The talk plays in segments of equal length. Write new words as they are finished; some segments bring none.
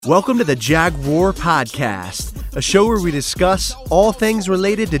Welcome to the Jag War Podcast, a show where we discuss all things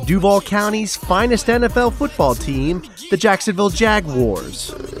related to Duval County's finest NFL football team, the Jacksonville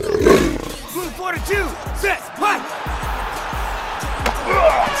Jaguars. Move 42, sets, what?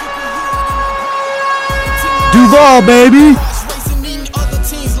 Duval, baby!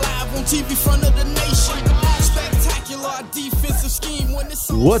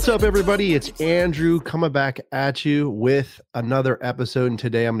 What's up, everybody? It's Andrew coming back at you with another episode. And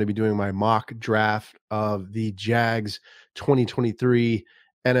today I'm going to be doing my mock draft of the Jags 2023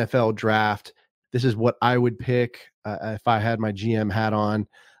 NFL draft. This is what I would pick if I had my GM hat on,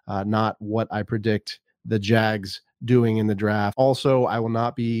 not what I predict the Jags doing in the draft. Also, I will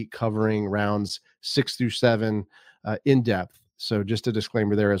not be covering rounds 6 through 7 in depth. So just a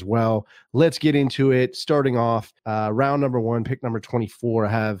disclaimer there as well. Let's get into it. Starting off, round number 1, pick number 24.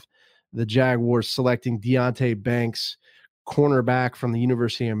 I have the Jaguars selecting Deonte Banks, cornerback from the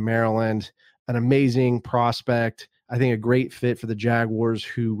University of Maryland, an amazing prospect. I think a great fit for the Jaguars,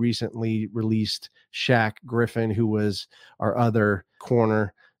 who recently released Shaq Griffin, who was our other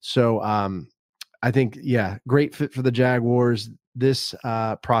corner. So I think, great fit for the Jaguars. This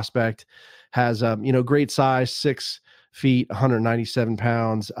prospect has, great size, 6 feet, 197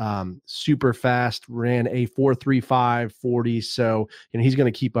 pounds, super fast, ran a 4.35 40. So, he's going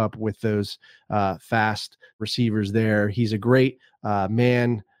to keep up with those fast receivers there. He's a great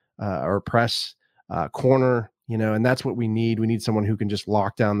man or press corner, and that's what we need. We need someone who can just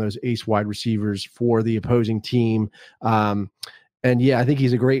lock down those ace wide receivers for the opposing team. I think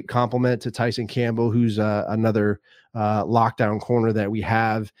he's a great complement to Tyson Campbell, who's another lockdown corner that we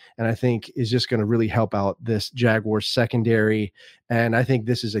have, and I think is just going to really help out this Jaguars secondary. And I think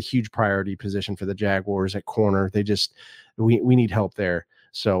this is a huge priority position for the Jaguars at corner. We need help there.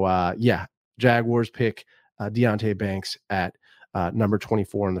 So Jaguars pick Deonte Banks at number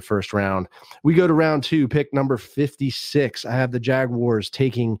 24 in the first round. We go to round 2, pick number 56. I have the Jaguars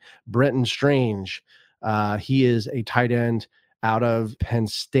taking Brenton Strange. He is a tight end out of Penn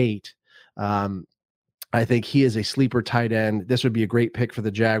State. I think he is a sleeper tight end. This would be a great pick for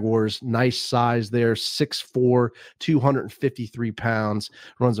the Jaguars. Nice size there, 6'4", 253 pounds,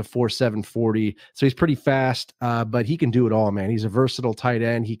 runs a 4.7 40. So he's pretty fast, but he can do it all, man. He's a versatile tight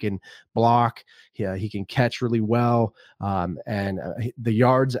end. He can block. He can catch really well. And the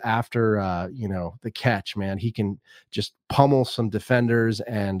yards after, the catch, man, he can just pummel some defenders.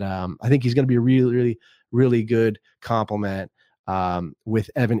 And I think he's going to be a really, really, really good complement with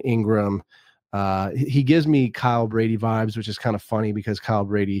Evan Ingram. He gives me Kyle Brady vibes, which is kind of funny because Kyle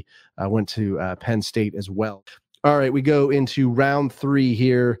Brady went to Penn State as well. All right, we go into round 3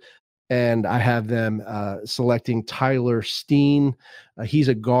 here, and I have them selecting Tyler Steen. He's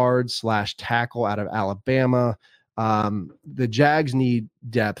a guard / tackle out of Alabama. The Jags need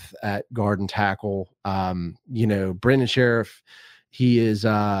depth at guard and tackle. Brandon Sheriff, he is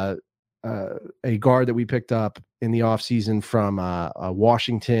a guard that we picked up in the offseason from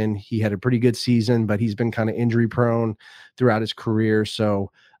Washington. He had a pretty good season, but he's been kind of injury prone throughout his career.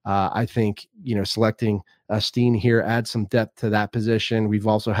 So I think, selecting Steen here adds some depth to that position. We've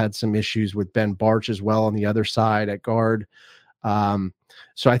also had some issues with Ben Barch as well on the other side at guard.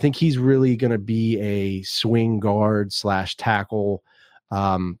 So I think he's really going to be a swing guard / tackle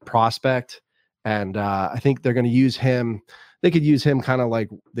prospect. And I think they're going to use him. They could use him kind of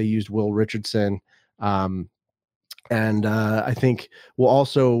like they used Will Richardson. And I think we'll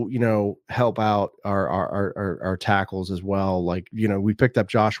also, help out our tackles as well. Like, we picked up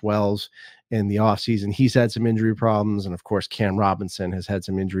Josh Wells in the offseason. He's had some injury problems. And of course, Cam Robinson has had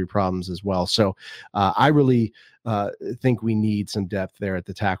some injury problems as well. So I really think we need some depth there at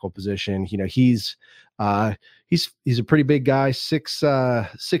the tackle position. He's a pretty big guy,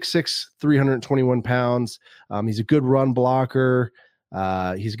 6'6", 321 pounds. He's a good run blocker.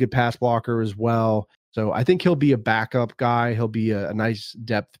 He's a good pass blocker as well. So I think he'll be a backup guy. He'll be a nice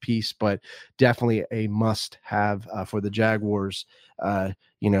depth piece, but definitely a must-have for the Jaguars, for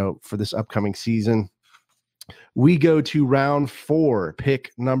this upcoming season. We go to round 4,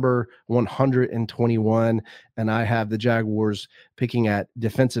 pick number 121, and I have the Jaguars picking at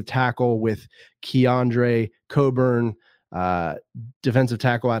defensive tackle with Keandre Coburn, defensive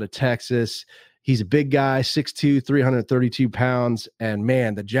tackle out of Texas. He's a big guy, 6'2", 332 pounds. And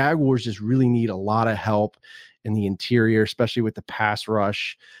man, the Jaguars just really need a lot of help in the interior, especially with the pass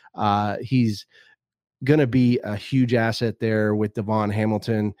rush. He's going to be a huge asset there with Devon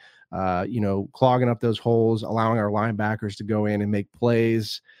Hamilton, clogging up those holes, allowing our linebackers to go in and make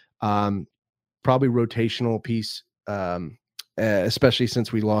plays. Probably rotational piece, especially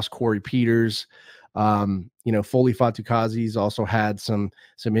since we lost Corey Peters. Foley Fatukazi's also had some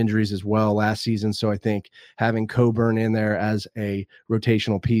injuries as well last season. So I think having Coburn in there as a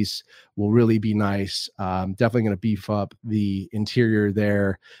rotational piece will really be nice. Definitely going to beef up the interior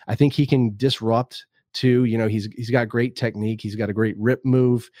there. I think he can disrupt too. He's got great technique. He's got a great rip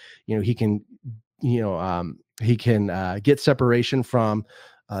move. He can get separation from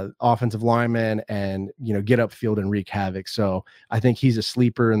offensive linemen and, get upfield and wreak havoc. So I think he's a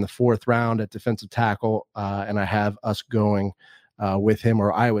sleeper in the 4th round at defensive tackle. And I have us going with him,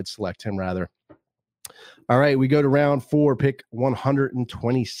 or I would select him rather. All right, we go to round 4, pick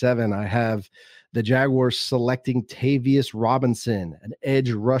 127. I have the Jaguars selecting Tavius Robinson, an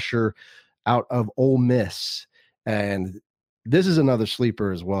edge rusher out of Ole Miss. And this is another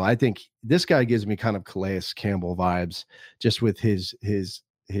sleeper as well. I think this guy gives me kind of Calais Campbell vibes just with his figure.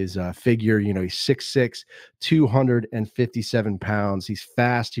 He's 6'6", 257 pounds. He's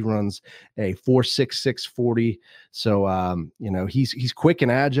fast. He runs a 4.66 40. So, he's quick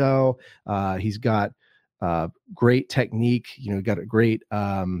and agile. He's got great technique. Got a great,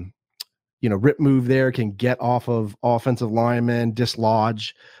 rip move there, can get off of offensive linemen,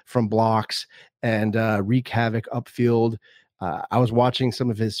 dislodge from blocks, and wreak havoc upfield. I was watching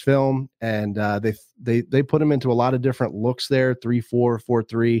some of his film, and they put him into a lot of different looks there, 3-4,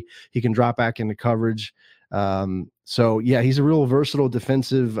 4-3. He can drop back into coverage. So yeah, he's a real versatile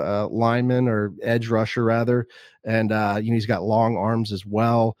defensive lineman, or edge rusher rather. And he's got long arms as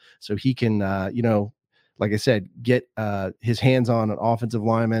well, so he can like I said, get his hands on an offensive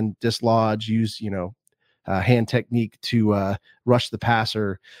lineman, dislodge, use hand technique to rush the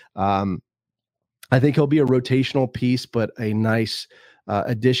passer. I think he'll be a rotational piece, but a nice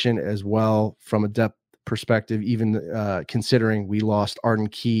addition as well from a depth perspective, even considering we lost Arden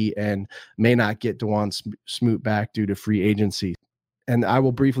Key and may not get Dewan Smoot back due to free agency. And I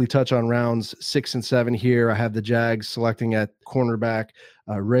will briefly touch on rounds 6 and 7 here. I have the Jags selecting at cornerback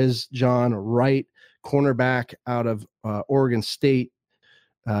Rezjon Wright, cornerback out of Oregon State,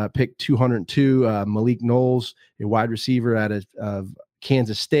 pick 202. Malik Knowles, a wide receiver out of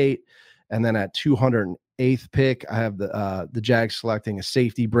Kansas State. And then at 208th pick, I have the Jags selecting a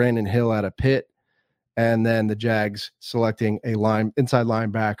safety, Brandon Hill out of Pitt. And then the Jags selecting a inside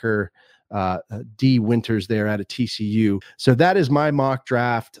linebacker, D Winters there out of TCU. So that is my mock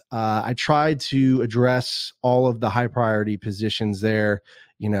draft. I tried to address all of the high priority positions there.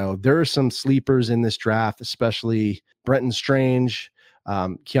 There are some sleepers in this draft, especially Brenton Strange,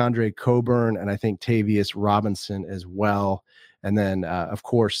 Keandre Coburn, and I think Tavius Robinson as well. And then, of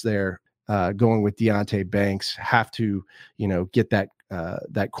course, they're going with Deonte Banks. Have to, get that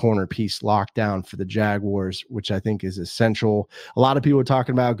corner piece locked down for the Jaguars, which I think is essential. A lot of people are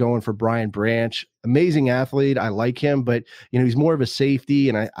talking about going for Brian Branch. Amazing athlete. I like him, but he's more of a safety,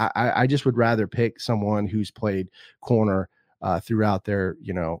 and I just would rather pick someone who's played corner throughout their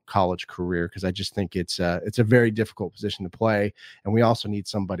college career, because I just think it's a very difficult position to play, and we also need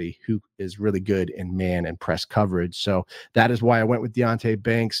somebody who is really good in man and press coverage. So that is why I went with Deonte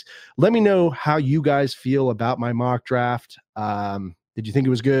Banks. Let me know how you guys feel about my mock draft. Did you think it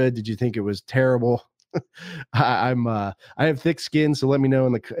was good? Did you think it was terrible? I have thick skin, so let me know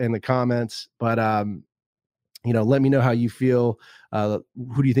in the comments. But let me know how you feel. Who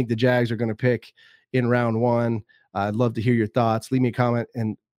do you think the Jags are going to pick in round 1? I'd love to hear your thoughts. Leave me a comment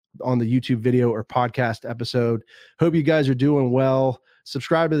on the YouTube video or podcast episode. Hope you guys are doing well.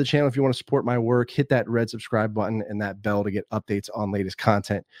 Subscribe to the channel if you want to support my work. Hit that red subscribe button and that bell to get updates on latest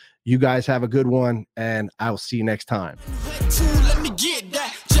content. You guys have a good one, and I'll see you next time. Let me get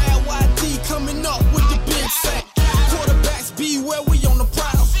that. JYD coming up with the big sack. Quarterbacks beware, we on the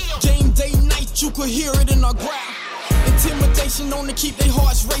prowl. Game day night, you could hear it in our growl. Intimidation on to keep their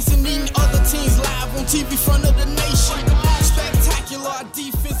hearts racing. Eating other teams live on TV front of the nation. Spectacular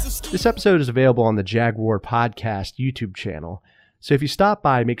defensive. This episode is available on the Jaguar Podcast YouTube channel. So if you stop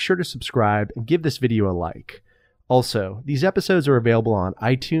by, make sure to subscribe and give this video a like. Also, these episodes are available on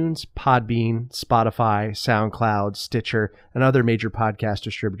iTunes, Podbean, Spotify, SoundCloud, Stitcher, and other major podcast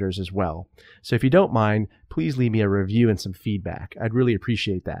distributors as well. So if you don't mind, please leave me a review and some feedback. I'd really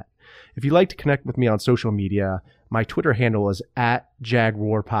appreciate that. If you'd like to connect with me on social media, my Twitter handle is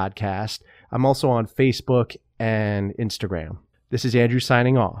 @JagWarPodcast. I'm also on Facebook and Instagram. This is Andrew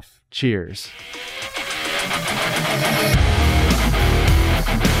signing off. Cheers.